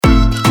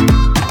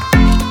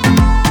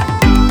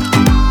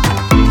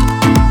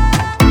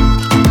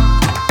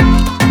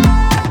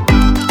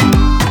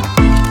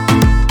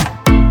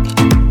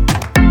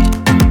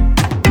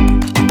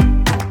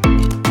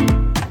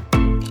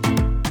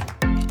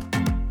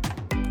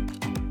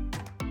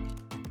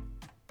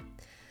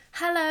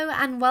Hello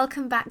and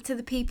welcome back to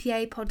the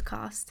PPA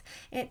podcast.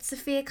 It's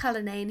Sophia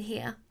Cullinane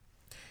here.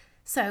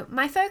 So,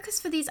 my focus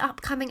for these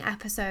upcoming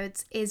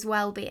episodes is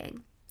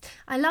well-being.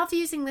 I love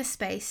using this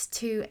space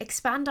to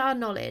expand our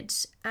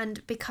knowledge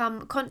and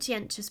become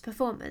conscientious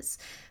performers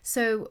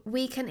so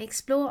we can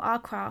explore our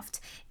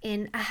craft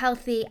in a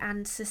healthy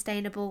and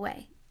sustainable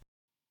way.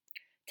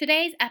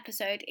 Today's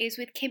episode is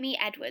with Kimmy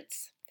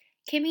Edwards.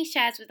 Kimmy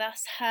shares with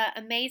us her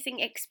amazing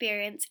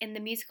experience in the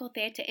musical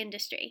theatre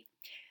industry.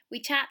 We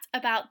chat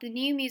about the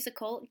new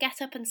musical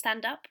Get Up and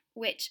Stand Up,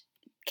 which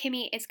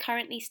Kimmy is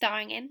currently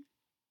starring in.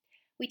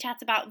 We chat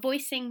about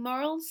voicing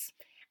morals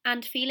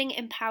and feeling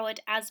empowered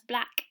as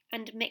Black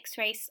and mixed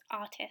race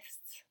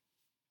artists.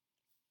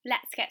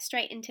 Let's get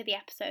straight into the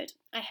episode.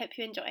 I hope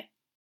you enjoy.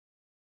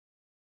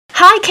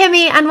 Hi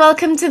Kimmy and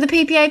welcome to the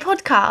PPA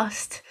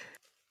podcast.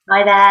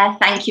 Hi there,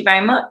 thank you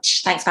very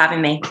much. Thanks for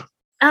having me.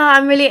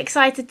 I'm really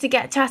excited to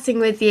get chatting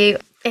with you.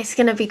 It's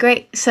going to be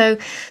great. So,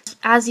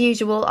 as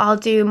usual, I'll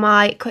do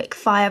my quick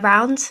fire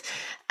round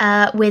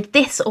with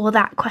this or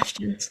that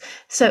questions.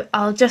 So,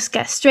 I'll just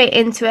get straight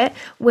into it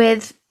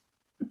with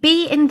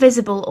be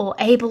invisible or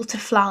able to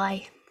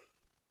fly.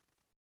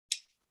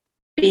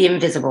 Be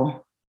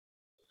invisible.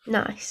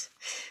 Nice.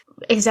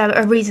 Is there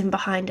a reason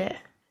behind it?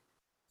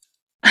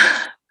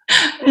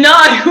 No,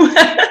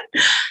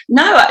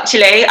 no,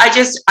 actually, I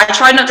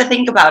tried not to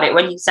think about it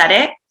when you said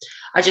it.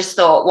 I just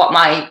thought what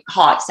my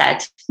heart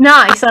said.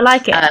 Nice, I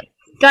like it.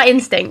 Gut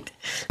instinct.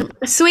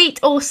 Sweet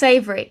or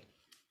savoury?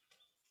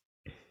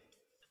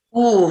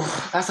 Ooh,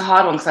 that's a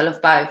hard one because I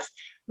love both.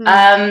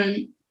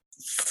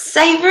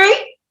 Savoury?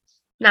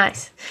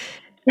 Nice.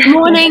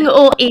 Morning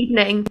or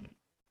evening?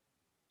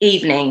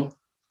 Evening.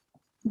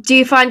 Do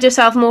you find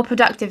yourself more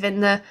productive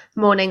in the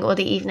morning or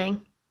the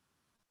evening?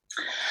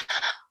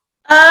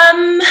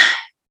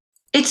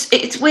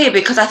 It's weird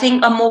because I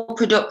think I'm more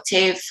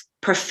productive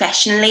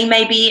professionally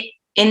maybe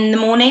in the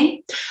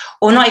morning,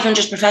 or not even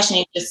just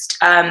professionally, just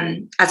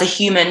as a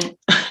human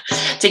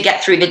to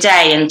get through the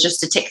day and just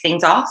to tick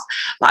things off.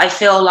 But I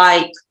feel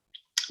like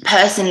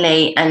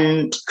personally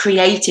and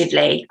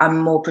creatively I'm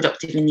more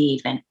productive in the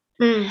evening.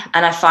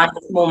 And I find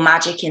more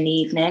magic in the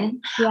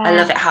evening. Yeah. I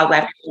love it how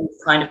everyone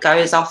kind of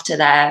goes off to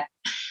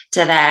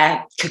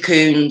their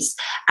cocoons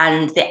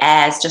and the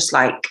air's just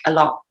like a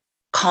lot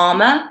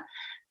calmer.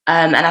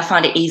 And I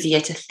find it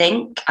easier to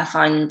think. I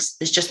find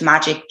there's just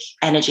magic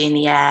energy in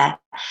the air.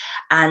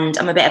 And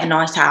I'm a bit of a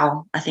night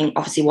owl. I think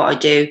obviously what I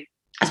do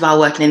as well,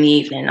 working in the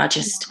evening, I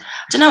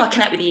don't know, I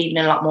connect with the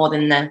evening a lot more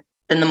than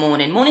the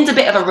morning. Morning's a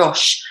bit of a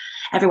rush.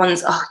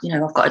 Everyone's,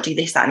 I've got to do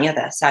this, that and the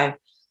other. So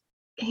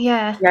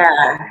yeah,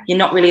 you're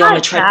not really on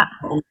the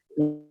treadmill.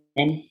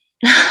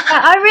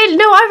 I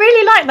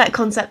really like that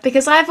concept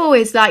because I've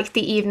always liked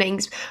the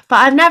evenings, but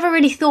I've never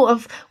really thought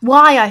of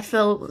why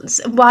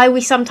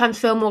we sometimes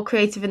feel more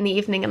creative in the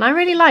evening, and I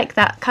really like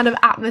that kind of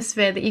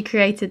atmosphere that you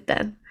created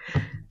then.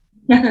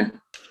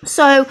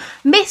 So,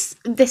 this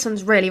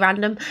one's really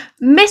random.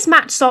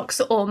 Mismatched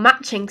socks or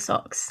matching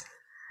socks?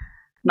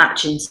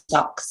 Matching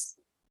socks.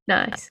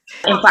 Nice.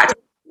 In fact,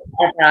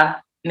 I've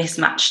never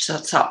mismatched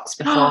socks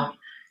before.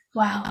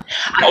 Wow.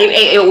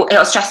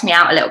 It'll stress me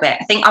out a little bit.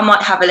 I think I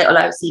might have a little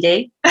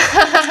OCD.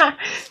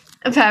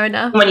 Fair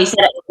enough. When you said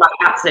it, I was like,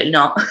 absolutely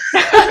not.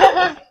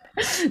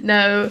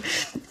 No.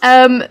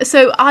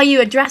 So are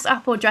you a dress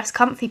up or dress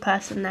comfy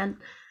person then?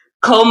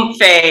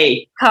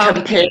 Comfy.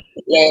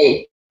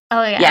 Completely.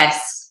 Oh yeah.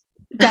 Yes.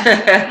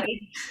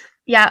 Definitely.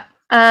 Yeah.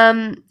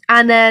 And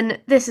then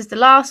this is the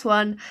last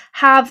one.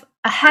 Have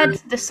a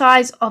head the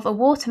size of a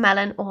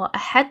watermelon or a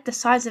head the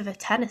size of a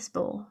tennis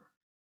ball?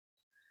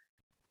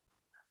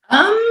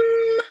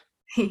 Oh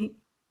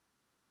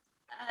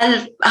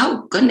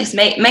goodness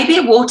me, maybe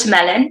a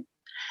watermelon.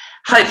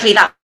 Hopefully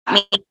that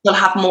means you'll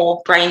have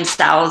more brain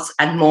cells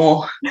and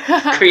more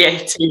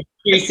creative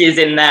juices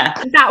in there.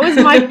 That was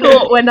my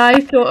thought when I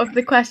thought of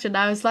the question.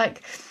 I was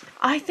like,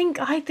 I think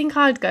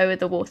I'd go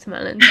with the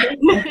watermelon.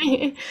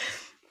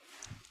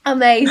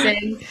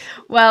 Amazing.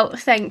 Well,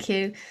 thank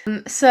you.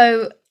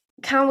 So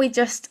can we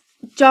just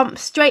jump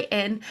straight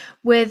in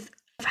with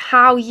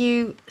how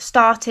you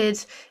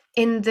started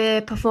in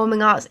the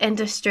performing arts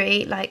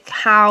industry? Like,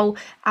 how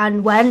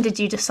and when did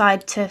you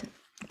decide to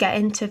get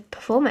into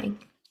performing?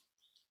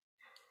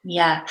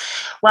 Yeah,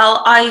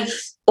 well, I've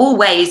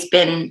always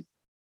been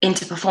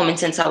into performing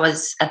since I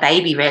was a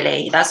baby,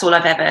 really. That's all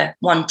I've ever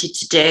wanted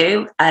to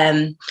do.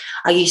 I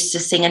used to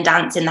sing and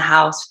dance in the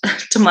house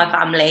to my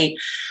family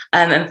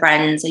and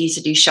friends. I used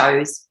to do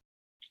shows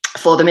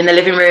for them in the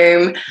living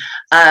room.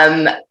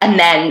 And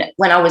then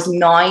when I was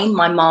 9,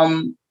 my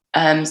mum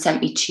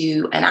sent me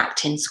to an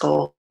acting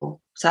school.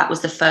 So that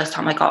was the first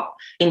time I got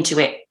into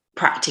it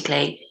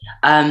practically.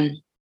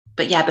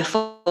 But yeah,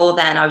 before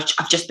then,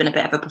 I've just been a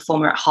bit of a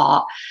performer at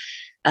heart.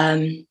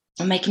 I'm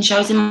making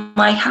shows in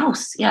my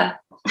house, yeah.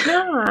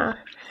 Ah.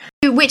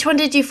 Which one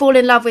did you fall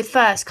in love with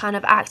first, kind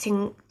of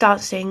acting,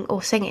 dancing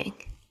or singing?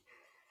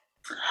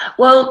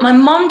 Well, my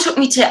mom took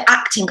me to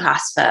acting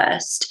class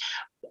first,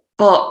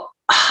 but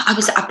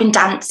I've been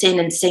dancing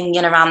and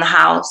singing around the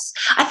house.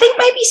 I think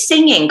maybe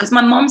singing, because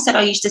my mom said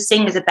I used to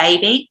sing as a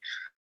baby.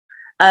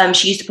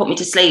 She used to put me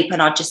to sleep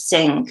and I'd just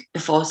sing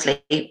before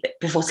sleeping.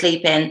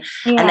 Yeah.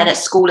 And then at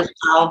school as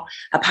well,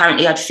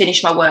 apparently I'd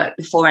finish my work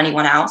before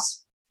anyone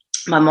else.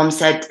 My mom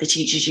said the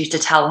teachers used to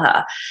tell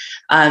her,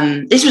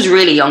 this was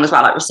really young as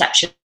well, like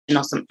reception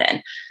or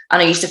something.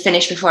 And I used to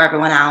finish before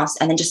everyone else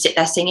and then just sit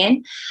there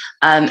singing.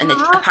 And then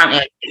apparently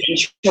I'd get in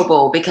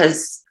trouble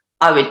because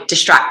I would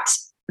distract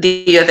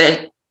the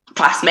other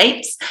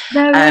classmates.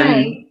 No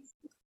way.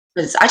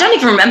 I don't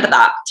even remember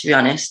that, to be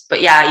honest.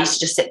 But yeah, I used to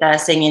just sit there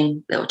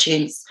singing little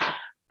tunes.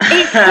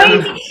 It's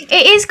crazy.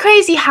 It is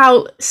crazy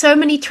how so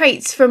many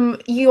traits from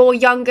your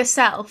younger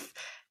self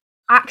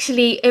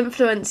actually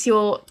influence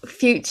your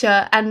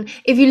future. And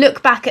if you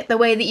look back at the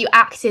way that you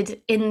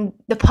acted in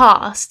the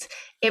past,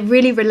 it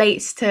really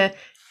relates to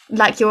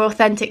like your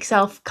authentic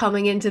self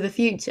coming into the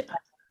future.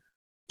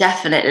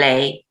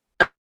 Definitely.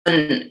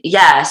 And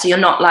yeah, so you're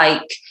not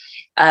like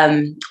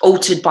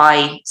altered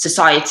by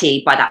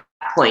society by that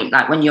point,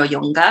 like when you're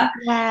younger.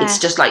 Yeah. It's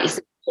just like your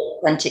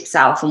authentic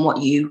self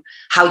and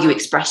how you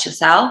express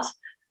yourself.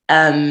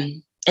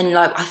 And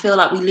like I feel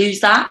like we lose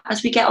that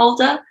as we get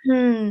older,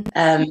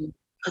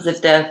 because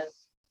of the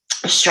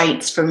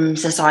restraints from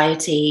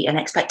society and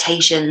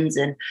expectations,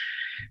 and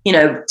you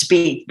know,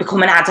 to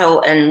become an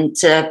adult and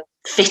to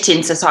fit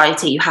in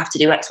society, you have to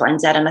do X, Y, and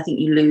Z. And I think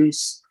you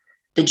lose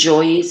the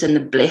joys and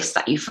the bliss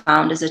that you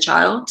found as a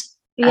child.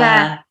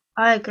 Yeah,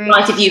 I agree.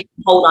 Right, if you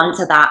hold on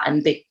to that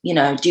and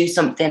do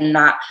something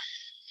that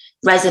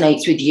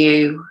resonates with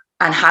you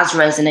and has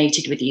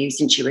resonated with you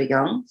since you were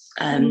young.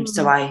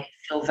 So I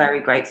feel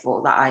very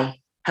grateful that I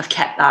have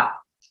kept that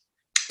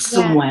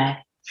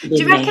somewhere. Do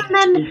you reckon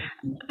then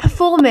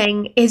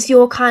performing is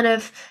your kind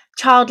of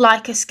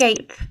childlike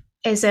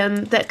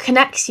escapism that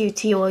connects you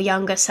to your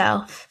younger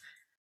self?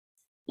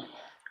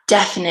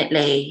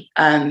 Definitely.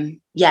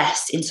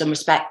 Yes, in some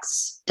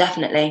respects,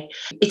 definitely.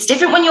 It's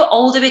different when you're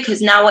older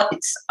because now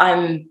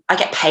I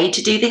get paid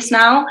to do this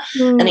now,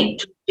 and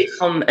it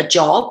become a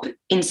job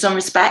in some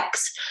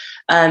respects,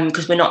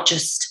 because we're not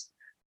just,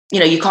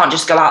 you can't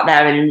just go out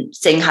there and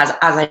sing as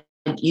I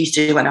used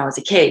to when I was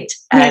a kid.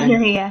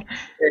 Yeah.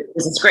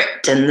 There's a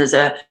script and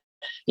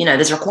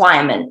there's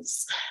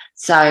requirements.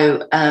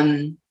 So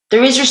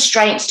there is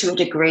restraints to a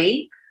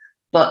degree,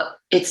 but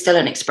it's still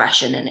an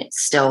expression and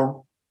it's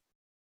still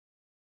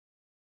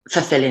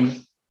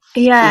fulfilling,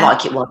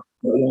 like it was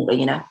when you were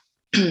younger.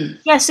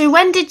 Yeah, so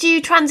when did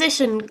you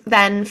transition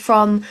then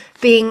from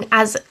being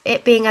as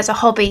a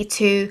hobby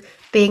to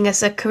being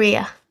as a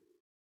career?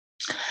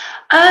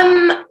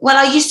 Well,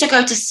 I used to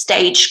go to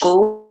stage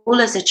school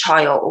as a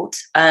child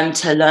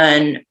to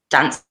learn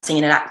dancing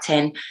and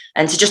acting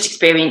and to just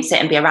experience it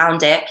and be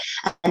around it.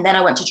 And then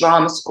I went to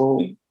drama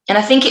school. And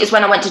I think it was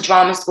when I went to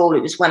drama school,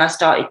 it was when I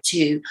started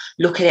to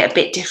look at it a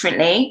bit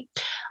differently.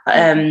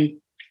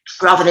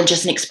 Rather than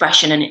just an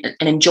expression and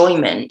an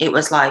enjoyment, it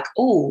was like,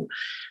 oh,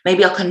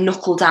 maybe I can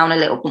knuckle down a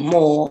little bit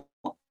more,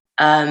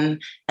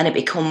 and it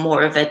become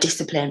more of a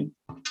discipline.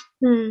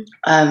 So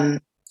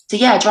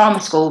yeah, drama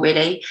school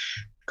really,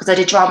 because I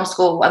did drama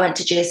school. I went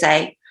to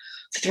GSA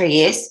for 3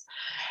 years,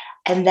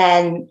 and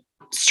then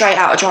straight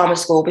out of drama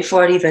school,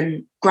 before I'd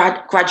even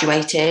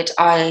graduated,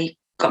 I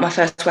got my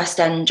first West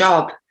End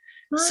job.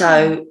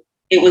 So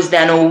it was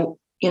then all,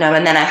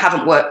 and then I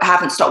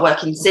haven't stopped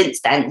working since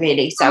then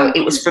really. So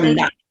it was from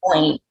that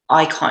point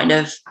I kind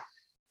of,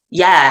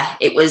 I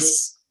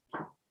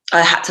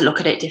had to look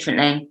at it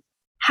differently.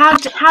 How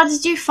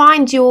did you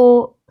find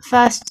your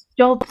first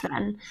job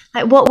then?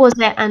 Like, what was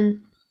it?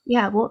 And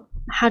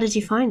how did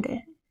you find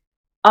it?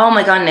 Oh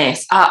my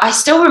goodness. I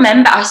still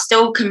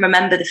can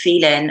remember the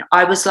feeling.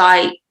 I was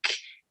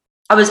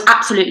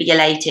absolutely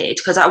elated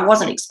because I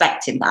wasn't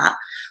expecting that.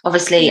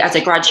 Obviously, as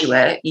a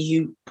graduate,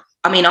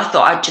 I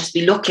thought I'd just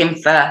be looking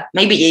for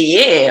maybe a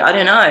year, I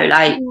don't know,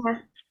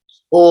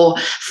 or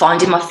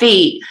finding my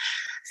feet,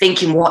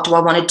 thinking, what do I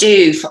want to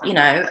do,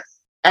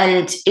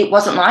 and it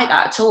wasn't like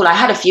that at all. I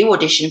had a few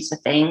auditions for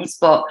things,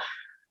 but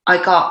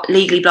I got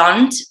Legally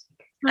Blonde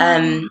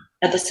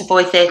at the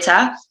Savoy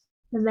Theatre.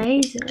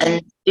 Amazing.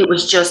 And it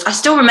was just, I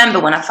still remember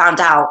when I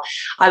found out.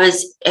 I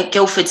was at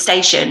Guildford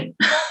Station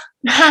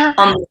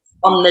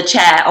on the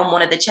chair, on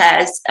one of the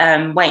chairs,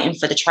 waiting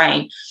for the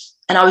train.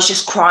 And I was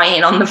just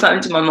crying on the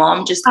phone to my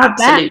mom, just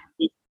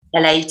absolutely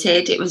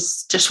elated. It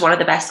was just one of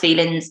the best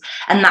feelings.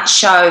 And that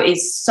show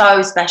is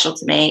so special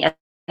to me. And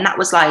that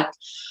was like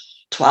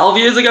 12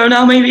 years ago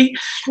now, maybe.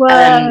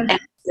 And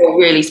it's still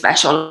really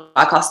special.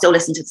 Like, I'll still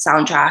listen to the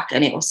soundtrack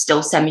and it will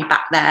still send me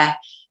back there.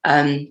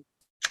 And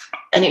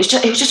it was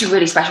just a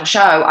really special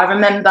show. I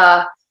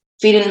remember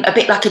feeling a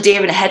bit like a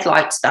deer in the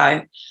headlights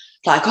though.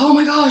 Like, oh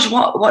my gosh,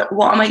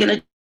 what am I going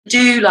to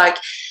do? Like,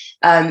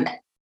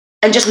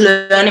 and just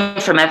learning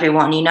from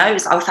everyone, I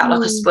felt like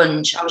a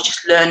sponge. I was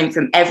just learning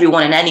from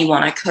everyone and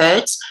anyone I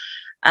could.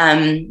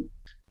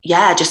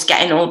 Just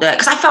getting all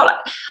because I felt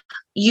like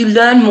you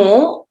learn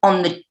more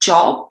on the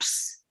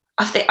jobs.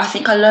 I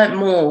think I learned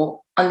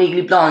more on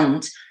Legally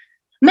Blonde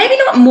maybe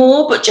not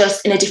more, but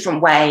just in a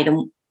different way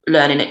than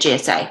learning at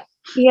GSA.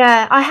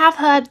 Yeah, I have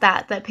heard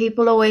that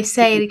people always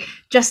say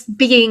just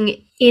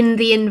being in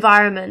the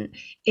environment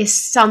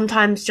is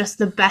sometimes just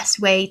the best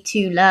way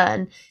to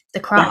learn the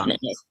craft.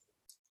 Definitely.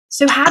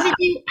 So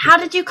how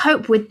did you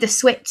cope with the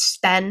switch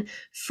then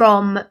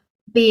from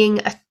being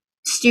a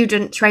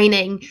student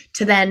training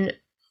to then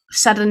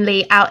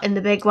suddenly out in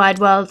the big wide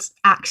world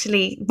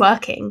actually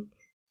working?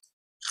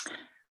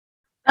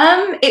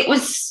 It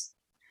was,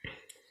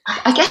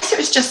 I guess it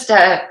was just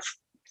a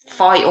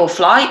fight or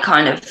flight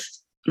kind of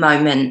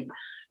moment.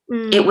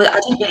 It was, I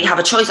didn't really have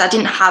a choice. I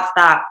didn't have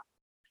that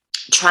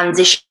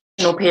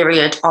transitional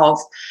period of,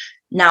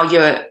 now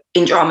you're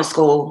in drama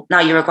school, now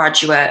you're a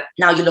graduate,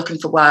 now you're looking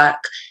for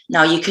work,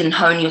 now you can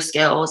hone your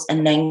skills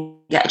and then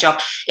get a job.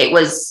 It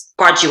was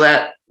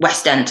graduate,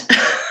 West End.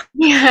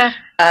 Yeah.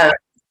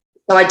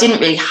 So I didn't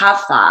really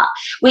have that,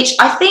 which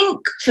I think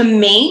for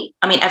me,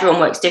 I mean,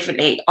 everyone works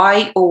differently.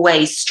 I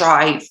always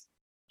strive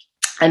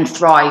and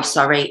thrive,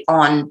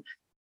 on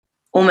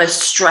almost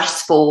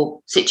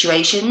stressful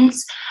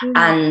situations.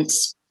 And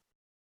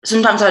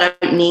sometimes I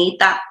don't need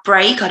that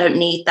break. I don't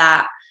need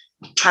that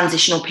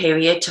transitional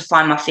period to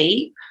find my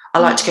feet. I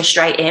like to go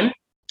straight in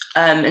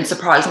and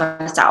surprise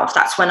myself.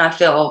 That's when I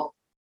feel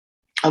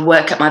I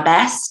work at my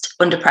best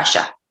under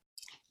pressure.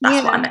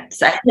 That's what I meant to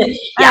say.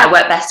 I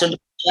work best under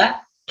pressure.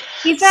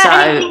 Is there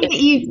anything that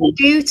you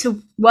do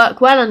to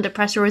work well under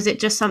pressure, or is it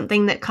just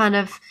something that kind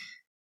of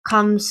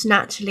comes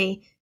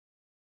naturally?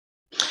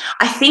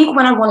 I think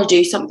when I want to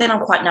do something,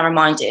 I'm quite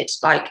narrow-minded.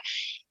 Like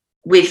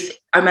I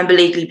remember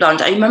Legally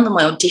Blonde, I remember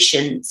my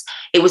auditions.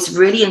 It was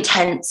really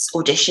intense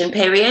audition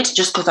period.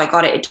 Just because I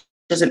got it, it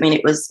doesn't mean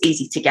it was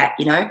easy to get,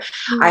 you know.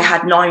 I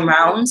had 9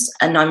 rounds,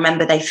 and I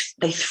remember they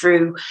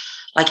threw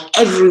like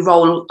every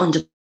role under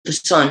the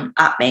sun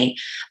at me.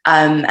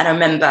 And I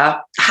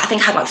remember, I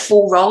think I had like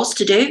 4 roles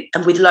to do,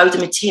 and with loads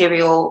of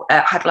material,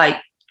 had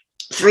like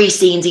 3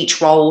 scenes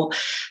each role,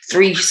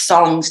 3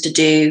 songs to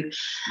do.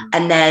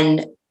 And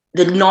then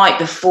the night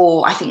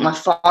before, I think my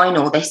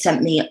final, they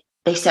sent me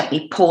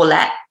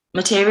Paulette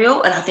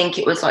material, and I think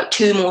it was like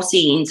 2 more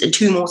scenes and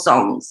 2 more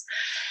songs.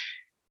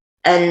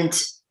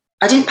 And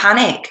I didn't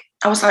panic.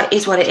 I was like,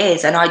 it's what it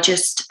is. And I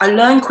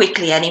learned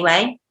quickly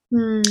anyway.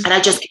 And I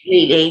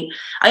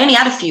only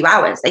had a few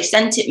hours. They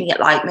sent it me at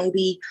like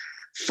maybe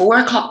 4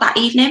 o'clock that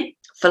evening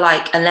for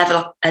like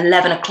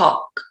 11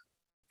 o'clock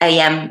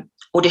a.m.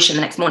 audition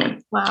the next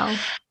morning. Wow.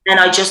 And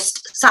I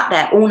just sat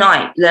there all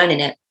night learning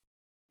it.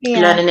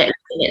 Learning it.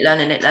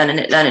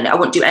 I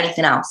wouldn't do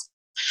anything else.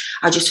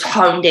 I just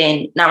honed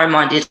in,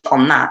 narrow-minded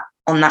on that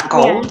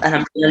goal, and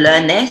I'm going to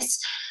learn this.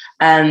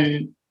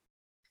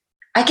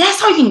 I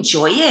guess I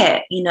enjoy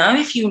it, you know.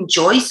 If you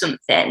enjoy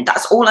something,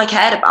 that's all I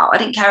cared about. I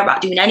didn't care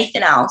about doing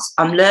anything else.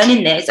 I'm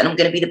learning this, and I'm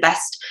going to be the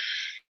best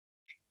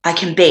I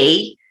can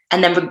be.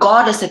 And then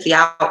regardless of the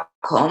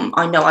outcome,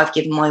 I know I've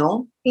given my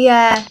all.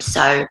 Yeah.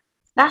 So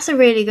that's a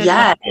really good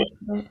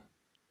way.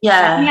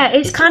 Yeah.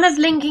 It's kind of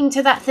linking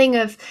to that thing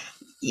of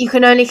you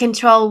can only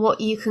control what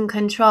you can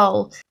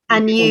control.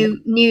 And you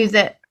knew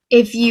that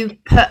if you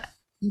put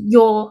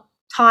your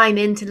time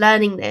into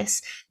learning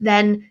this,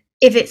 then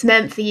if it's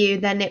meant for you,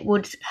 then it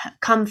would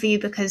come for you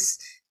because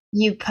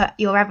you put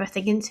your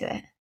everything into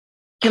it.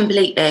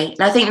 Completely.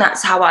 And I think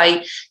that's how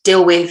I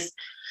deal with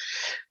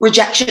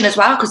rejection as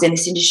well, because in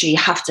this industry you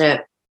have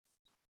to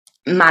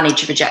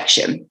manage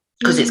rejection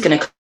because it's going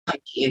to come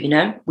to you, you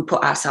know. We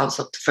put ourselves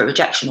up for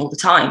rejection all the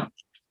time.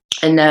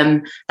 And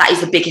that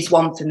is the biggest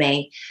one for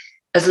me.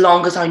 As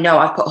long as I know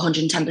I've put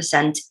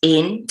 110%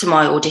 into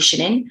my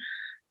auditioning,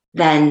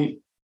 then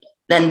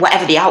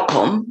whatever the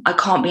outcome, I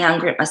can't be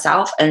angry at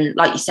myself. And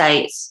like you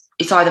say,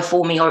 it's either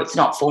for me or it's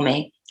not for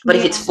me. But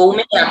if it's for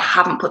me and I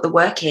haven't put the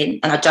work in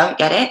and I don't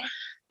get it,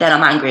 then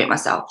I'm angry at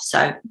myself.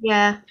 So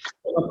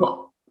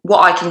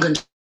what I can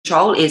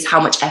control is how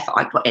much effort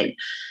I put in.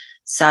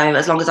 So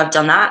as long as I've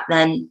done that,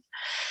 then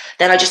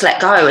I just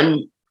let go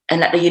and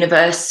let the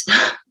universe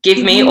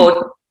give me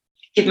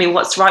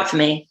what's right for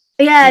me.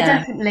 Yeah,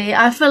 definitely.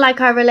 I feel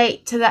like I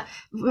relate to that.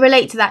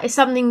 It's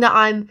something that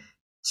I'm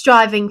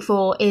striving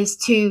for, is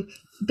to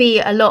be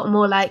a lot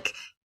more like,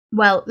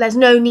 well, there's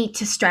no need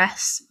to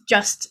stress.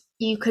 Just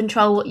you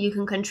control what you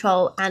can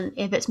control, and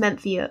if it's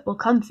meant for you, it will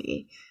come for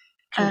you.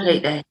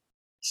 Completely.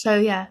 So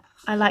yeah,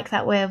 I like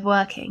that way of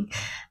working.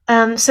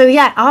 So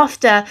yeah,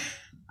 after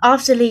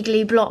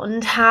Legally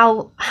Blonde,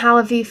 how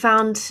have you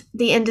found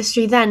the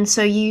industry then?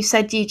 So you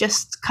said you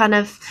just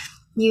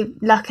you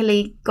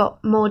luckily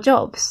got more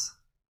jobs.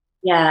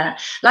 Yeah,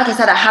 like I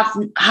said, I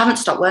haven't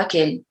stopped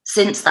working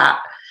since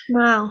that.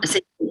 Wow.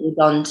 Since Legally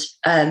Blonde.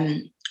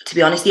 To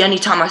be honest, the only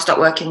time I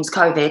stopped working was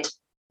COVID,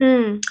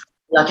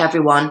 like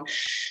everyone.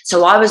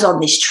 So I was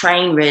on this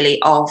train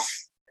really of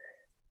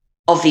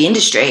the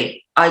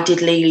industry. I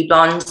did Legally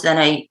Blonde, then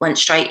I went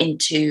straight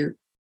into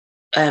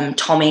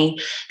Tommy,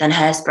 then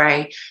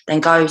Hairspray, then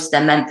Ghost,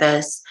 then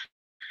Memphis.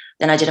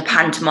 Then I did a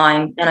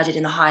pantomime, then I did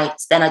In the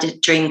Heights, then I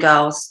did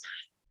Dreamgirls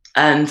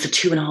for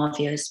 2.5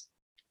 years.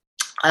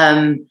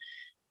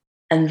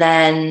 And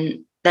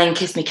then then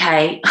Kiss Me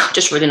Kate. I'm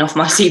just reading off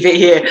my CV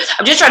here.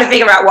 I'm just trying to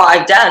figure out what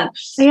I've done.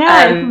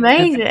 Yeah, it's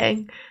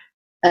amazing.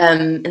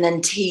 And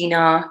then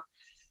Tina,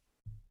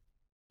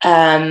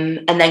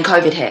 and then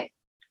COVID hit.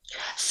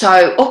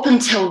 So up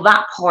until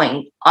that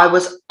point, I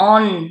was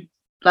on,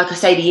 like I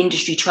say, the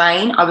industry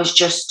train. I was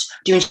just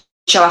doing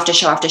show after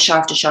show after show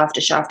after show after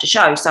show after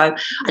show. So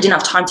I didn't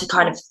have time to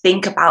kind of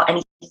think about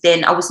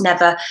anything. I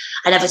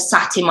never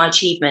sat in my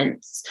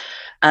achievements.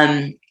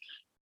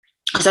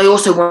 Because I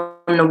also won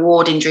an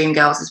award in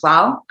Dreamgirls as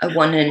well. I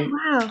won an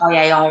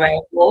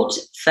IARA award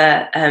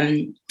for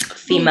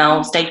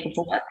female stage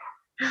performer.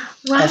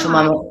 For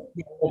my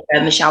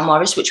Michelle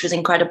Morris, which was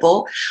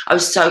incredible. I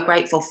was so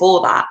grateful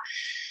for that.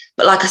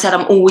 But like I said,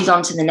 I'm always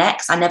on to the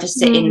next. I never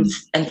sit in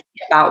and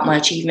think about my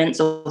achievements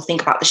or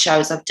think about the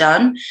shows I've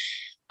done.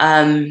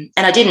 And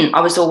I didn't.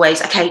 I was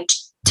always, okay,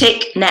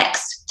 tick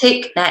next,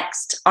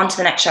 on to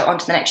the next show, on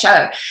to the next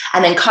show.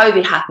 And then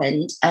COVID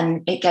happened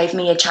and it gave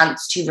me a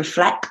chance to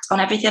reflect on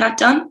everything I'd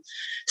done.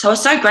 So I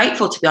was so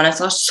grateful, to be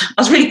honest. I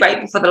was really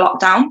grateful for the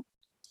lockdown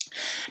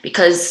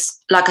because,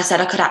 like I said,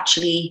 I could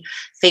actually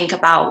think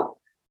about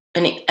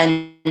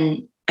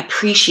and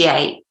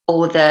appreciate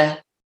all the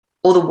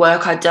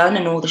work I'd done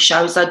and all the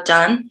shows I'd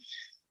done.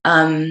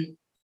 And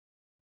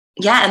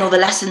all the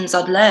lessons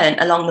I'd learned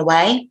along the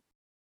way.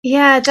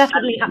 Yeah,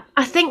 definitely.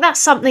 I think that's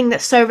something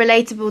that's so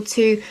relatable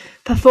to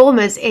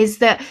performers, is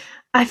that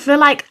I feel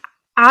like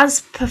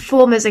as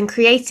performers and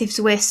creatives,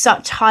 we're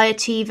such high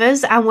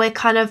achievers and we're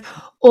kind of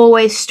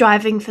always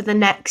striving for the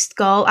next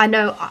goal. I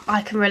know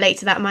I can relate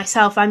to that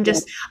myself.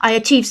 I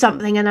achieve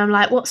something and I'm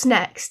like, what's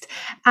next?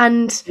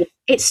 And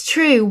it's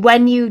true,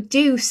 when you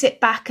do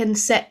sit back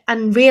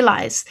and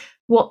realize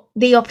what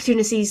the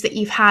opportunities that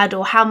you've had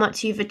or how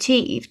much you've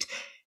achieved,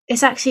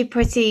 it's actually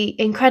pretty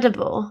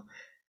incredible.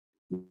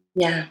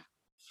 Yeah.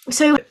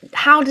 So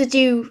how did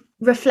you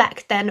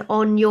reflect then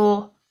on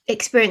your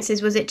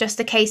experiences? Was it just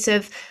a case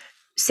of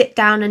sit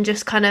down and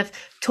just kind of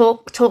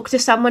talk to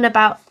someone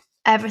about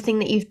everything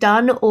that you've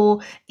done, or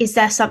is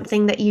there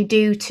something that you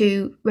do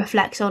to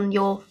reflect on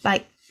your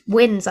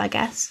wins, I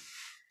guess?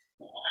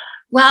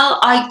 Well,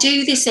 I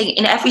do this thing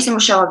in every single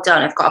show I've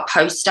done. I've got a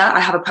poster.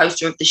 I have a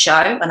poster of the show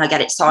and I get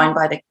it signed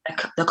by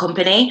the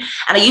company.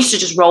 And I used to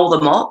just roll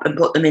them up and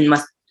put them in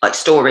my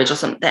storage or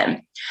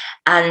something.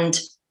 And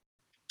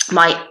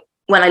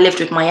when I lived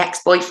with my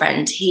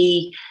ex-boyfriend,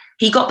 he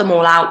got them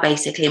all out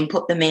basically and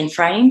put them in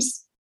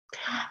frames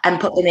and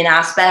put them in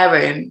our spare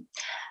room.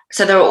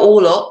 So they're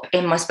all up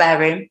in my spare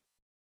room.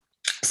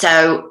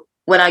 So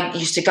when I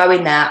used to go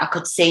in there, I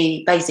could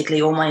see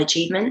basically all my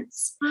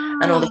achievements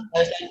and all the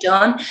shows I've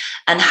done,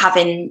 and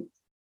having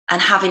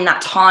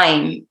that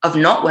time of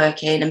not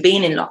working and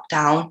being in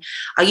lockdown,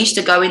 I used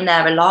to go in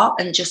there a lot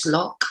and just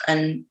look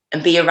and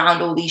be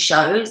around all these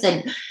shows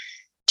and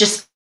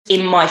just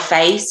in my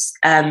face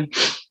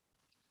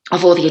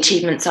of all the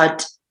achievements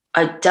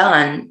I'd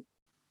done.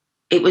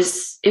 It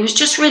was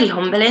just really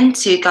humbling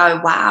to go,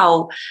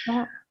 wow,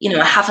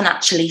 I haven't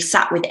actually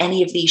sat with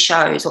any of these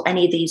shows or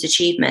any of these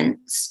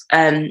achievements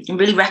and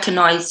really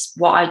recognise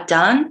what I'd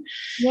done.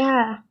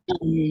 Yeah.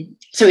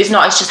 So it's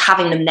just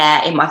having them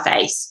there in my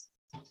face,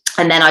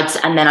 and then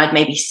I'd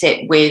maybe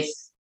sit with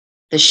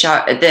the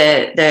show,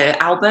 the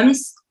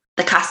albums,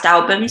 the cast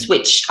albums,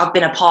 which I've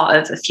been a part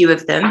of a few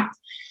of them,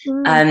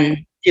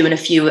 doing a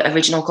few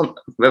original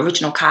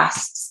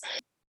casts,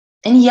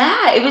 and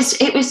it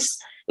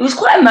was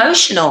quite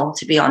emotional,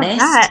 to be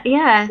honest.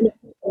 Yeah. In an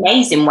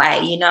amazing way,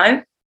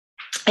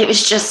 It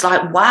was just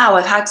like, wow,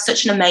 I've had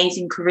such an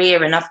amazing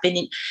career and I've been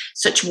in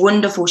such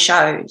wonderful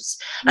shows.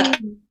 Like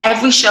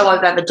every show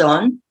I've ever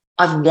done,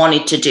 I've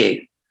wanted to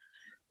do.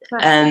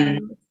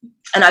 And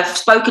I've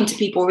spoken to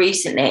people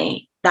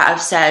recently that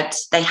have said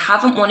they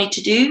haven't wanted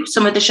to do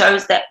some of the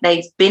shows that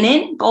they've been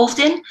involved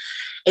in.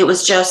 It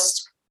was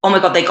just, oh my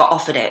God, they got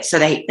offered it, so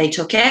they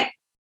took it.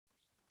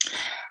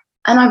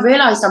 And I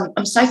realised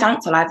I'm so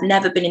thankful. I've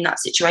never been in that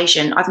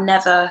situation. I've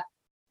never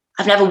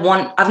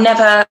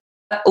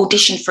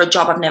auditioned for a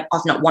job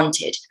I've not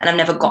wanted, and I've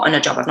never gotten a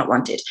job I've not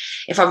wanted.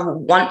 If I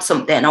want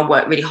something, I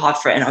work really hard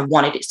for it and I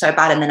wanted it so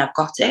bad, and then I've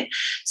got it.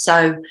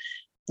 So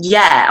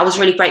I was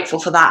really grateful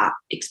for that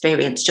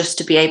experience, just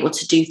to be able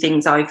to do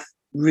things I've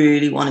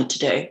really wanted to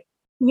do.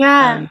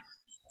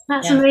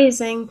 That's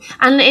amazing.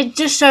 And it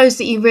just shows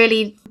that you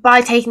really,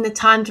 by taking the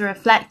time to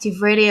reflect,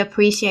 you've really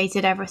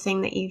appreciated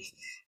everything that you've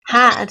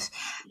had.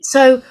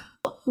 So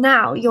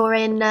now you're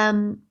in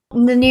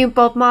the new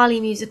Bob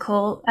Marley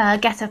musical,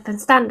 Get Up and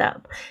Stand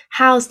Up.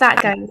 How's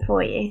that going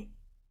for you?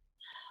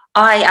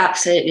 I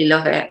absolutely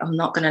love it. I'm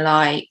not going to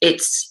lie.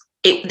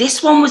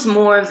 This one was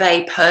more of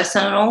a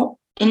personal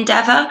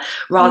endeavour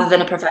rather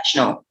than a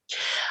professional.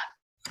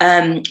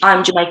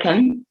 I'm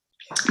Jamaican.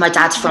 My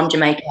dad's from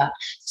Jamaica.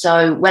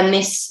 So when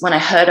I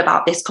heard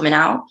about this coming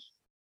out,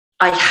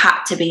 I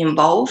had to be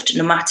involved,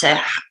 no matter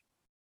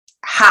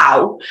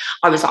how.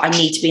 I was like, I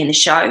need to be in the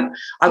show.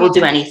 I will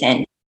do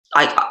anything.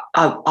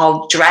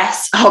 I'll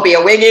dress, I'll be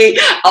a wiggy,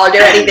 I'll do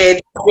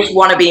anything. I just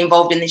want to be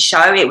involved in this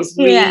show. It was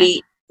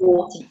really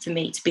important to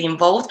me to be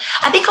involved.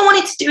 I think I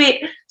wanted to do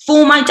it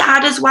for my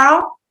dad as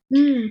well.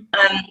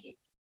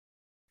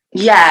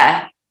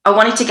 Yeah, I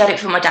wanted to get it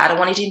for my dad. I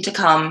wanted him to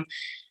come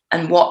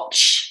and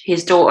watch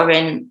his daughter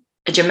in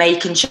a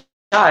Jamaican show.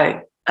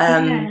 Yeah,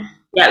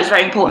 it was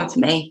very important for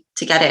me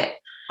to get it.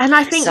 And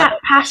I think that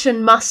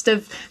passion must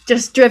have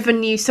just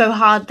driven you so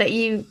hard that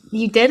you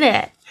did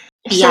it.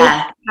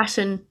 Yeah. So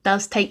passion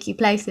does take you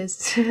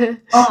places. Oh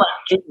my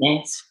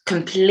goodness,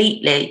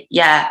 completely.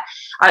 Yeah.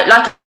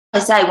 Like I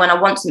say, when I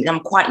want something, I'm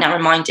quite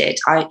narrow-minded.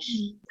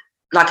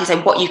 Like I say,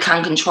 what you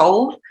can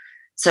control.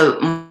 So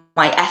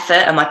my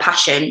effort and my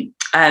passion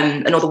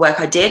and all the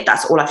work I did,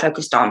 that's all I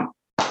focused on.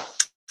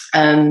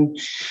 And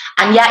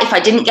yeah, if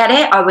I didn't get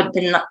it, I would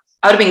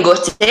have been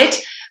gutted,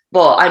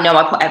 but I know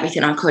I put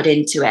everything I could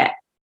into it.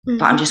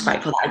 But I'm just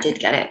grateful that I did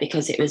get it,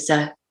 because it was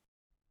a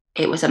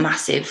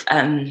massive,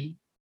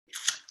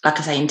 like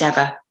I say,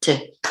 endeavour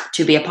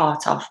to be a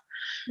part of.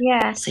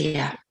 Yeah. So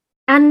yeah.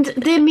 And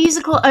the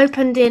musical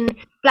opened in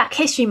Black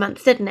History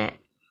Month, didn't it?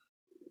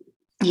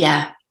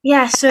 Yeah.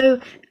 Yeah. So,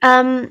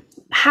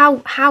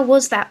 how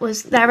was that?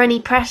 Was there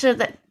any pressure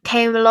that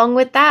came along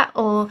with that,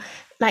 or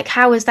like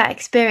how was that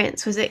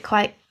experience? Was it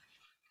quite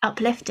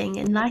uplifting,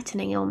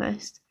 enlightening,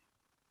 almost?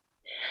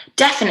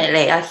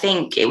 Definitely. I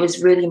think it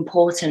was really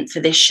important for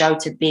this show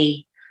to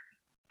be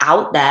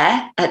out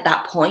there at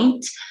that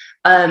point.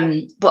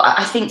 But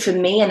I think for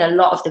me and a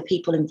lot of the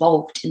people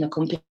involved in the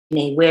company,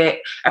 we're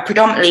a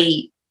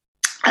predominantly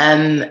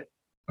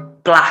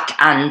Black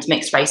and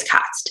mixed race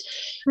cast,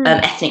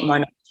 ethnic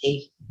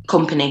minority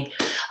company,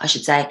 I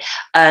should say.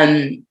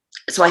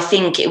 So I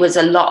think it was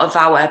a lot of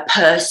our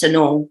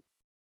personal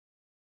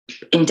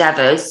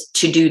endeavours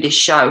to do this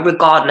show,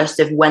 regardless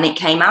of when it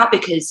came out,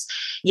 because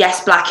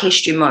yes, Black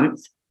History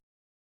Month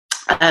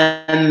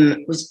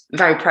was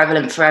very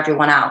prevalent for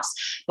everyone else,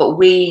 but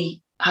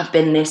we have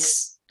been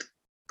this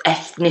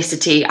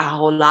ethnicity our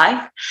whole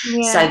life.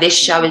 So this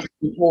show is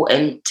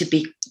important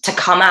to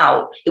come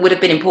out. It would have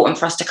been important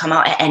for us to come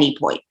out at any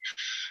point,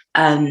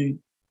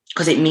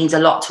 because it means a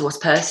lot to us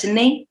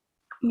personally.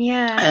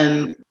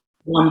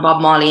 One,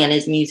 Bob Marley and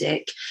his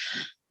music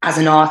as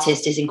an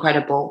artist is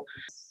incredible,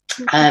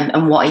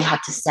 and what he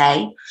had to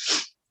say,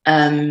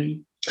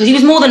 because he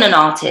was more than an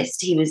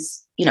artist. He was,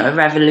 a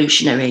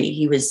revolutionary.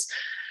 He was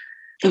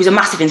a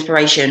massive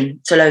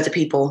inspiration to loads of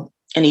people,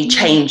 and he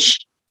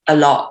changed a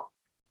lot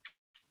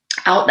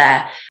out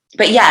there.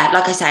 But yeah,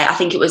 like I say, I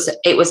think it was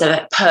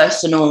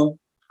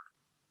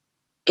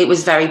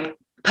very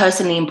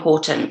personally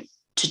important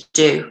to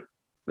do,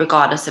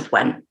 regardless of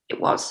when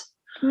it was.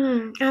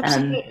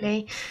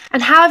 Absolutely.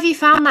 And how have you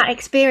found that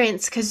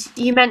experience? Because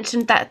you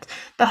mentioned that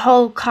the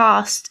whole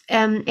cast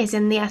is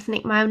in the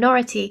ethnic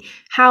minority.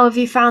 How have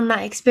you found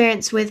that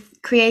experience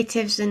with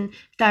creatives and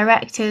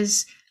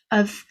directors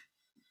of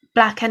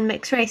Black and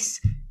mixed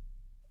race?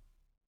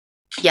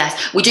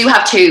 Yes, we do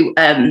have two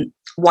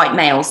white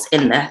males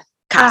in the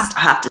cast,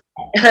 I have to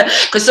say.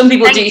 Because some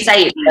people do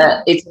say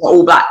it's an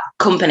all-Black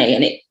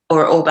company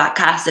or an all-Black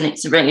cast, and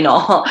it's really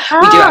not.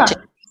 We do have two.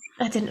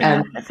 I didn't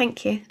know that.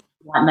 Thank you.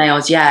 White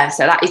males, yeah,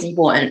 so that is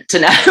important to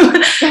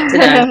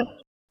know.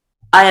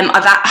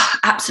 I've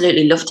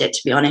absolutely loved it,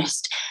 to be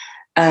honest.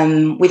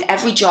 With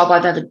every job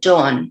I've ever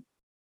done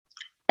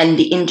and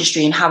the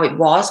industry and how it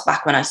was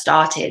back when I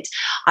started,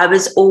 I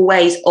was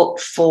always up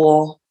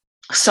for,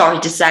 sorry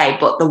to say,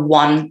 but the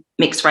one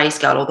mixed race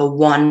girl or the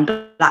one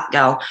Black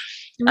girl,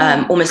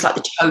 almost like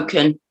the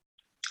token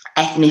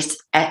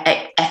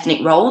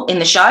ethnic role in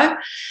the show.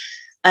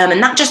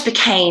 And that just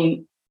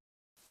became,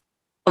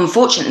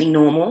 unfortunately,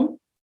 normal.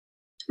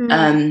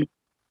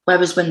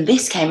 Whereas when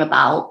this came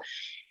about,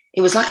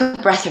 it was like a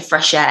breath of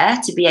fresh air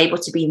to be able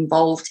to be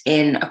involved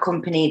in a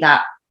company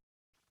that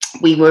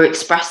we were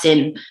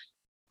expressing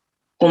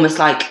almost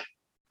like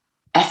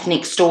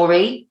ethnic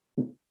story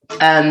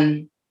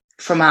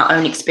from our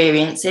own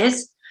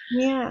experiences.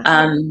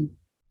 And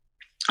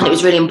it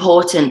was really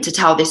important to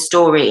tell this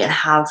story and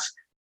have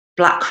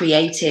Black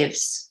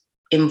creatives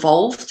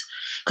involved,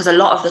 because a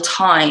lot of the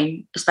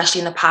time,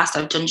 especially in the past,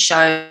 I've done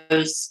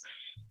shows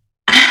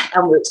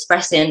and we're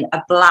expressing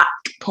a Black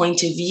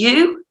point of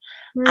view,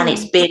 and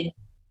it's been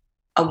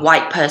a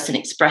white person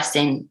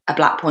expressing a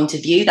Black point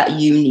of view that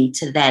you need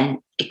to then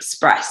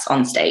express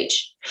on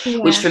stage,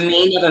 which for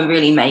me never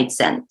really made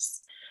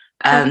sense.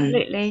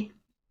 Completely.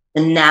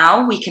 And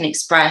now we can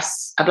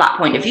express a Black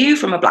point of view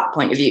from a Black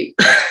point of view,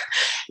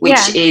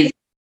 which is,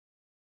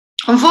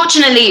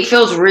 unfortunately, it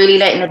feels really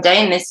late in the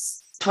day in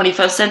this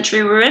 21st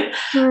century we're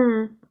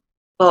in,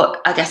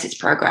 but I guess it's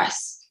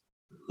progress.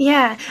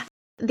 Yeah.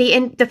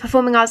 The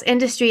performing arts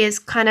industry is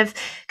kind of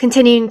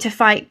continuing to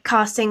fight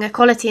casting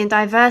equality and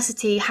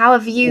diversity. How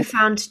have you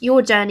found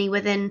your journey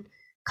within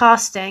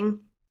casting?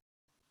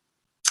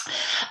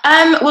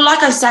 Well,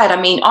 like I said, I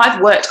mean,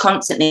 I've worked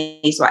constantly,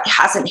 so it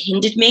hasn't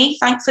hindered me,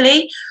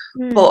 thankfully.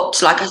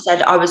 But like I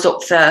said, I was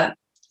up for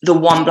the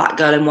one Black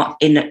girl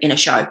in a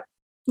show,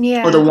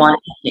 or the one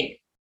ethnic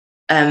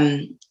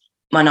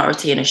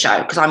minority in a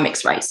show, because I'm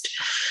mixed race.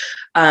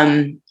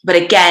 But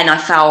again, I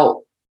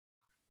felt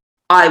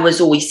I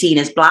was always seen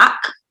as Black.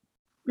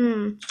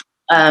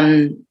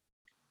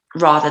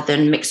 rather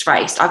than mixed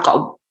race. I've got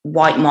a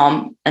white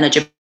mom and a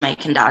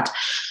Jamaican dad.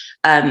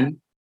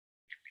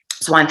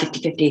 So I'm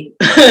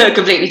 50-50,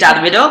 completely down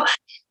the middle.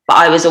 But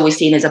I was always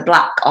seen as a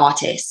black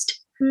artist.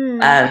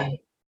 Whether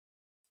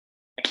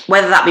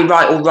that be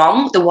right or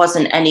wrong, there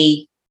wasn't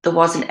any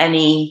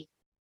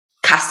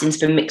castings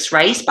for mixed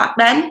race back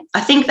then.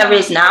 I think there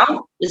is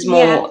now. There's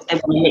more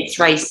mixed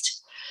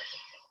race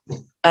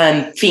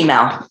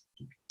female.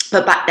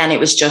 But back then it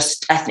was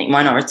just ethnic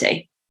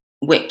minority,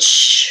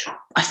 which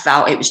I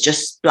felt it was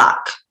just black.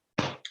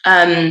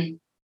 So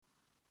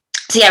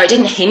yeah, it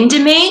didn't hinder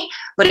me,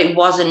 but it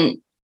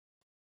wasn't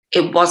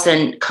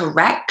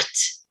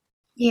correct.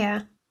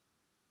 Yeah.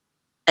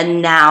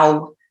 And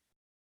now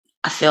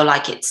I feel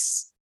like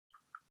it's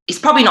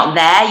probably not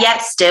there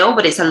yet still,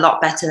 but it's a lot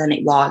better than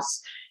it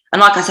was. And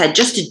like I said,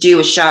 just to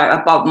do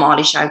a Bob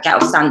Marley show, Get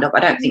Up Stand Up,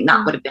 I don't think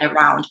that would have been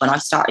around when I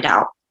started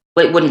out.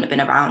 Well, it wouldn't have been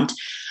around.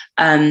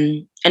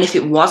 And if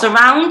it was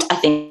around, I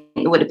think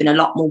there would have been a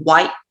lot more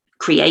white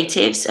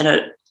creatives and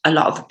a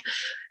lot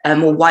of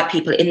more white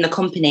people in the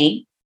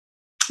company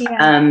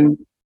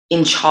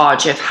in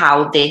charge of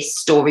how this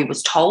story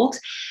was told.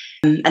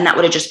 And that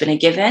would have just been a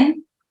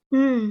given.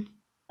 And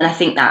I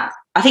think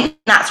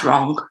that's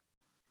wrong.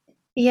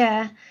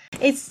 Yeah,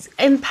 it's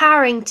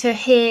empowering to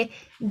hear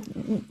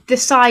the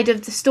side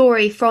of the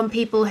story from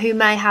people who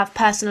may have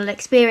personal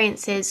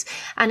experiences,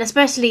 and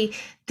especially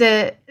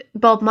the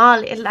Bob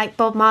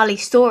Marley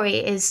story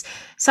is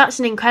such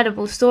an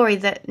incredible story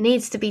that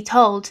needs to be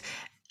told.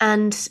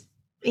 And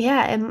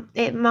yeah,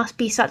 it must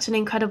be such an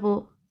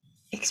incredible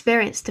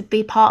experience to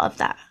be part of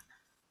that.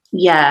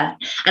 Yeah,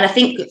 and I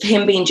think for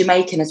him being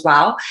Jamaican as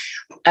well,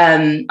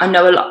 I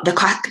know a lot. The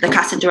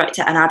casting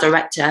director and our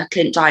director,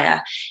 Clint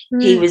Dyer,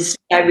 he was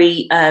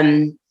very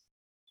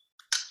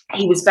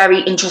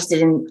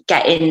interested in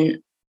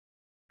getting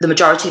the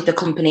majority of the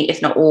company, if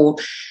not all,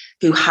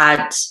 who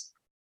had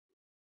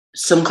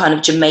some kind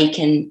of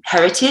Jamaican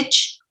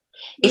heritage,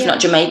 if not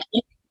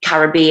Jamaican,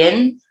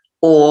 Caribbean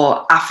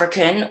or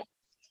African,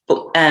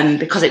 but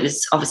because it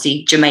was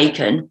obviously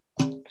Jamaican,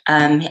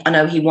 I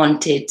know he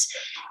wanted,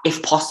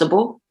 if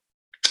possible,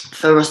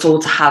 for us all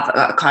to have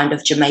a kind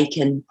of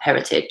Jamaican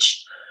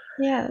heritage.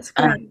 Yeah, that's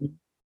great.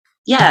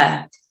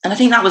 And I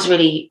think that was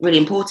really, really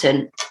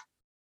important.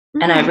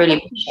 And I really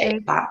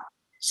appreciate that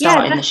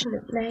starting the show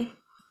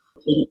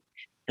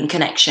and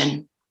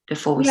connection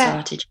before we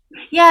started.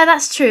 Yeah,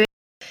 that's true.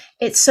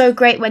 It's so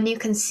great when you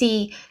can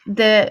see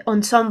the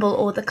ensemble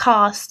or the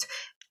cast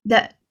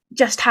that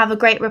just have a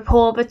great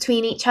rapport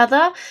between each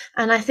other.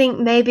 And I think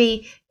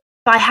maybe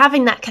by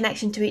having that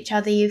connection to each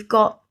other, you've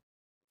got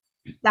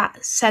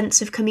that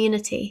sense of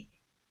community.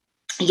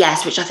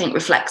 Yes, which I think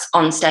reflects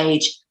on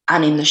stage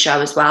and in the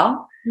show as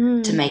well,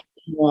 to make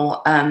it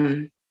more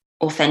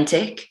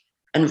authentic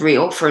and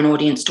real for an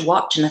audience to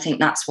watch. And I think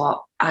that's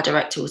what our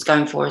director was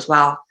going for as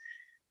well,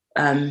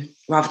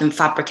 rather than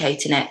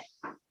fabricating it.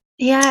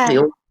 Yeah. We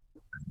all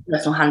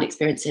personal hand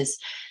experiences,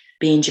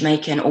 being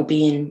Jamaican or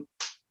being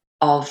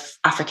of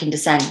African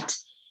descent.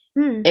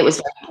 It was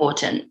very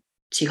important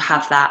to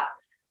have that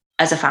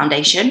as a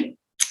foundation,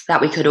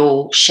 that we could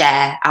all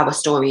share our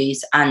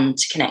stories and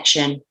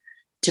connection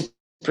to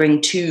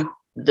bring to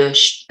the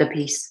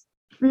piece,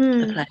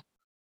 the play.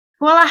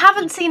 Well, I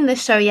haven't seen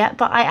this show yet,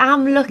 but I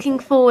am looking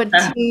forward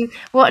to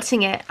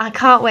watching it. I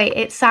can't wait.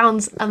 It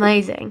sounds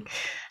amazing.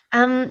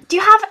 Do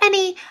you have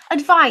any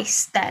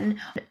advice then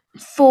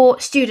for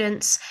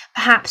students,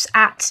 perhaps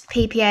at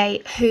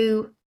PPA,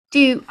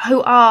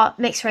 who are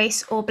mixed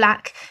race or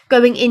black,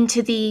 going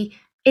into the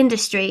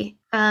industry,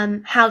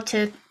 how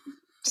to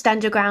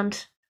stand your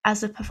ground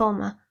as a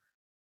performer?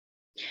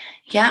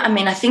 Yeah, I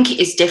mean, I think it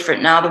is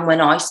different now than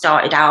when I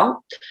started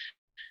out.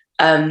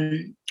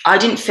 I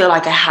didn't feel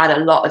like I had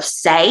a lot of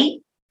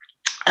say.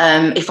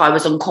 If I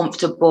was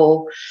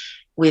uncomfortable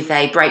with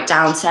a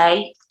breakdown,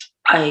 say,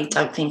 I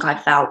don't think I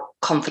felt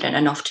confident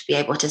enough to be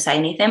able to say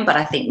anything. But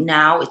I think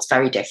now it's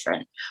very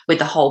different with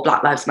the whole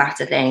Black Lives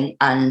Matter thing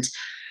and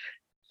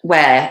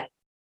where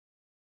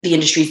the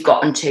industry's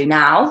gotten to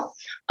now.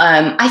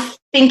 I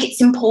think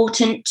it's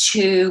important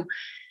to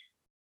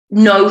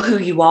know who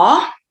you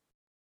are,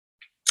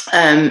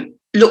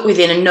 look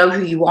within and know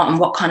who you are and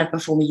what kind of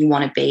performer you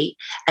want to be,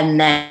 and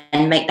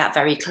then make that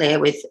very clear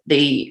with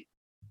the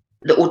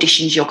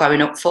auditions you're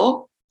going up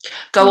for.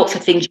 Go up for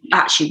things you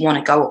actually want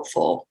to go up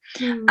for,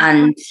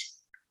 and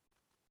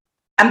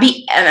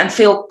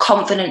feel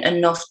confident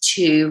enough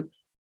to,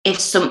 if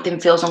something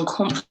feels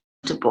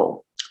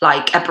uncomfortable,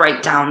 like a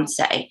breakdown,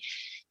 say,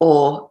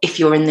 or if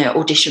you're in the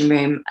audition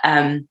room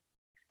and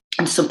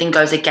something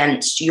goes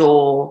against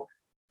your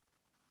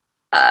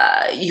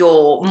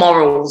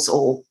morals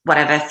or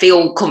whatever,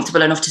 feel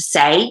comfortable enough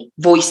to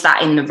voice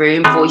that in the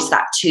room, voice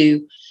that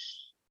to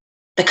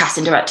the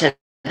casting director,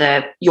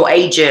 your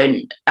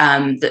agent,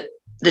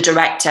 the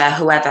director,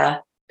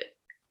 whoever,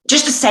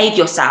 just to save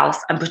yourself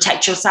and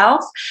protect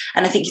yourself.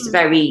 And I think it's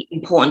very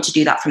important to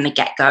do that from the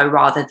get-go,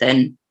 rather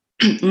than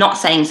not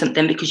saying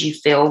something because you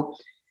feel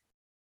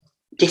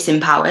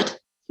disempowered.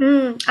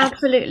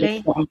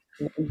 Absolutely.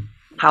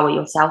 empower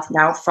yourself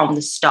now from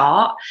the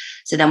start.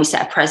 So then we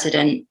set a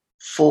precedent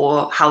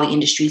for how the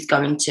industry is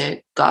going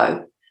to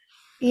go.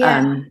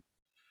 Yeah.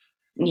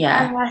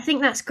 Yeah. I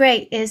think that's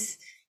great, is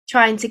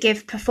trying to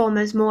give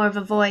performers more of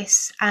a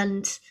voice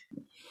and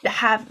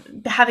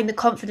having the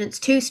confidence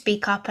to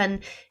speak up,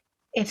 and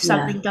if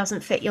something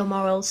doesn't fit your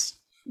morals,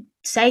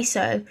 say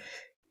so.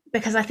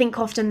 Because I think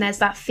often there's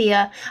that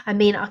fear. I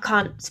mean, I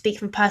can't speak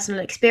from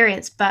personal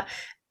experience, but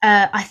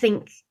I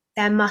think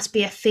there must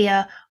be a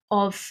fear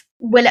of,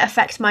 will it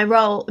affect my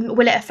role?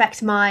 Will it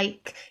affect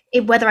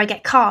whether I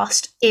get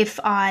cast if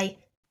I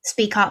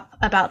speak up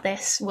about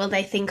this? Will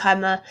they think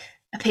I'm a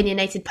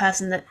opinionated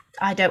person that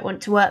I don't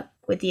want to work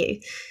with you?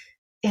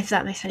 If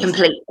that makes sense.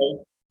 Completely.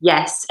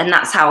 Yes. And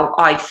that's how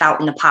I felt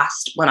in the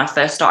past when I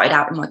first started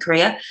out in my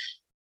career.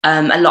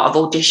 A lot of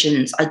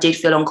auditions, I did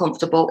feel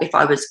uncomfortable if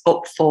I was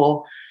up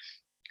for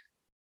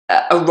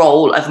a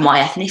role of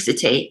my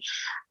ethnicity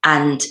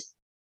and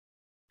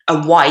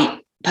a white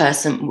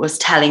person was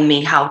telling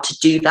me how to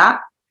do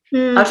that.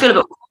 I'd feel a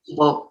bit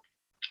uncomfortable.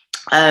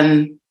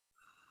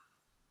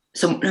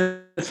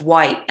 Someone of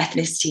white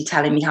ethnicity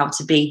telling me how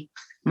to be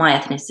my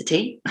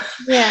ethnicity.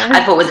 Yeah.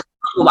 I thought was,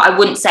 but I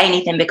wouldn't say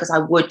anything because I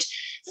would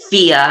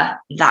fear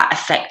that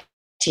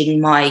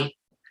affecting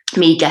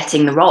me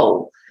getting the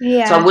role.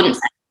 Yeah. So I wouldn't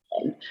say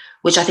anything,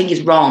 which I think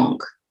is wrong.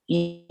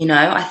 You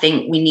know, I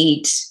think we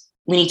need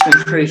to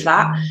improve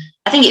that.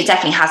 I think it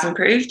definitely has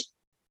improved.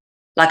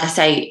 Like I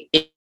say,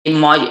 in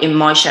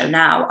my show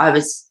now, I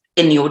was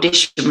in the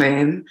audition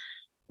room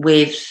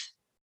with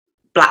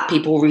Black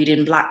people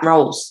reading Black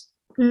roles,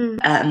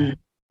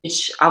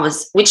 which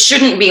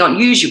shouldn't be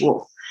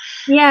unusual.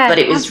 Yeah, but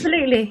it was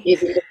absolutely.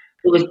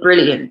 It was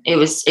brilliant.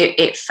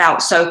 I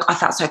felt so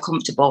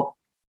comfortable,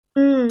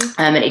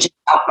 and it just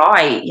felt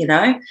right, you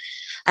know.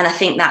 And I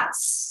think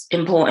that's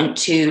important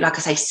to, like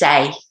I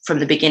say from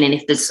the beginning,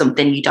 if there's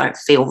something you don't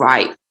feel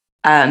right,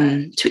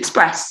 to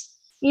express.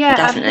 Yeah,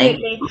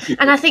 definitely. Absolutely.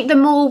 And I think the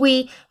more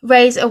we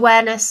raise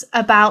awareness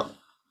about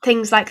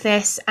things like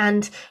this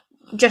and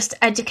just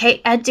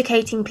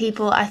educating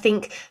people, I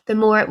think the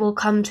more it will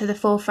come to the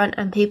forefront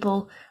and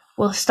people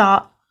will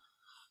start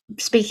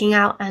speaking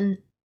out and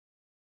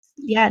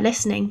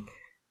listening.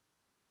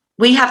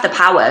 We have the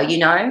power, you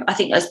know. I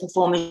think as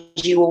performers,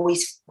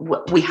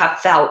 we have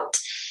felt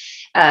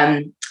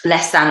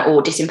less than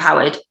or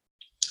disempowered,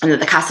 and that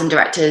the casting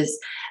directors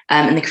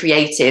and the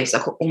creatives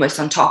are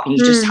almost on top, and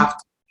you just have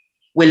to,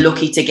 we're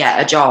lucky to get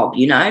a job,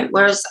 you know.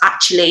 Whereas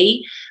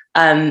actually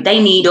they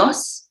need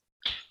us,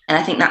 and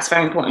I think that's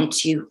very important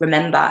to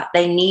remember.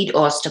 They need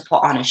us to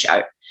put on a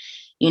show,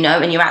 you know,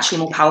 and you're actually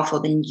more powerful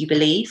than you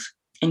believe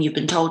and you've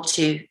been told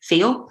to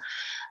feel.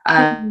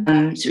 So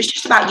it's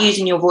just about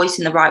using your voice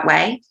in the right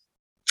way,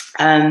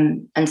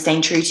 and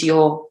staying true to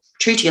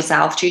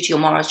yourself, true to your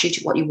morals, true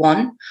to what you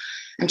want,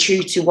 and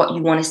true to what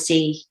you want to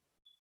see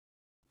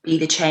be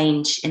the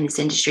change in this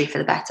industry for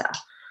the better.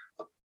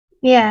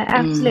 Yeah,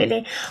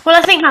 absolutely. Well,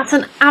 I think that's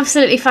an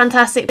absolutely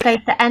fantastic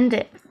place to end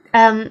it.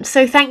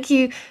 So thank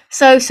you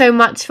so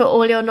much for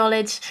all your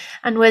knowledge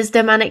and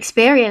wisdom and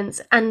experience,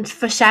 and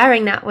for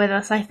sharing that with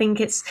us. I think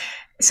it's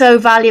so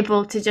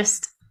valuable to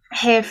just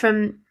hear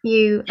from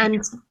you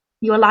and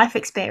your life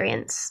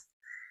experience.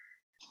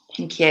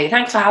 Thank you.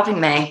 Thanks for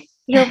having me.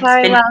 You're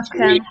very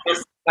welcome.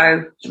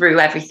 Go through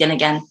everything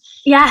again.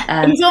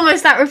 Yeah, it's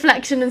almost that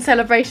reflection and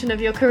celebration of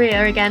your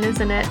career again,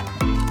 isn't it?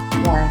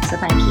 Yeah, so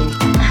thank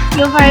you.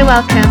 You're very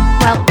welcome.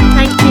 Well,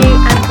 thank you,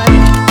 and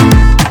bye.